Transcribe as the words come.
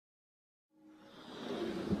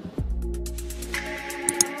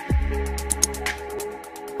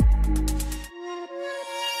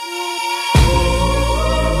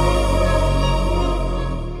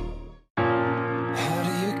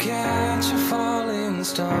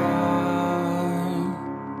start?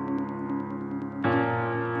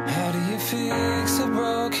 How do you fix a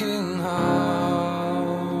broken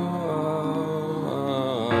heart?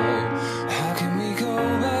 How can we go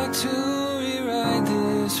back to rewrite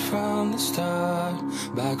this from the start?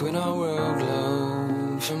 Back when our world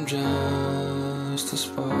glowed from just a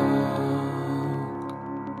spark.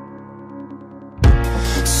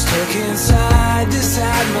 Stuck inside this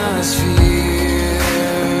atmosphere,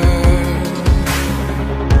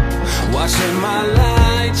 watching my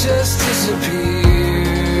light just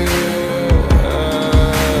disappear.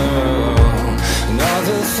 And all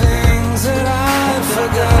the things that I'd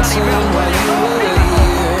forgotten while you were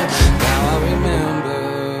here, now I remember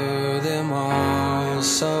them all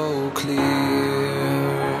so clear.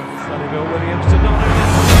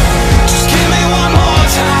 Just give me one more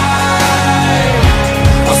time,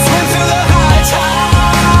 I'll swim through the high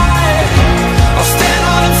tide, I'll stand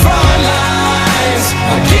on the front lines,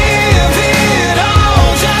 I'll give it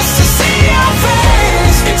all just to see your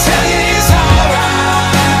face and tell you it's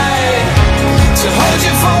alright to hold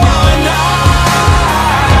you for one night.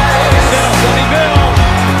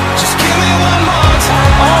 Just give me one more time.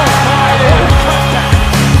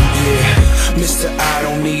 Yeah, Mr. I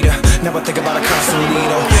don't need her. Now I think about a constant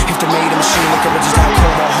needle. If they made a machine, look at just how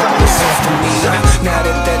cold my heart was off the meter. Now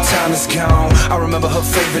that that time is gone, I remember her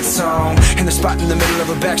favorite song. In the spot in the middle of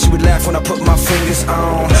her back, she would laugh when I put my fingers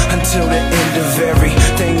on. Until the end of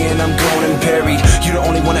everything, and I'm gone and buried. You the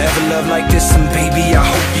only one I ever loved like this, and baby, I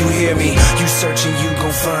hope you hear me. You searching, you gon'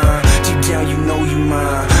 find. Deep down, you know you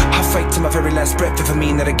mine. I'll fight to my very last breath if I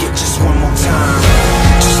mean that I get just one more time.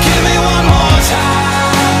 Just give me one more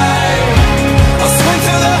time, I'll swim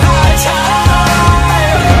through the high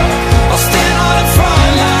tide, I'll stand on the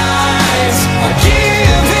front lines, I'll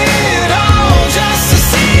give it all just to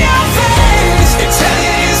see your face and tell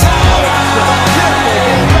you it's alright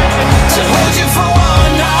to hold you for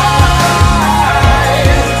one night.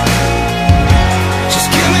 Just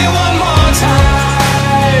give me one more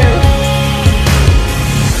time.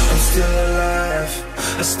 I'm still alive,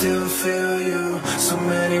 I still feel you. So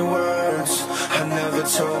many words I never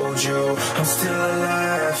told you. I'm still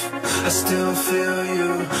alive, I still feel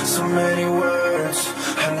you. So many words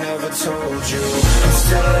I never told you. I'm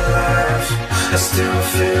still alive, I still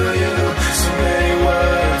feel you. So many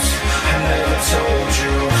words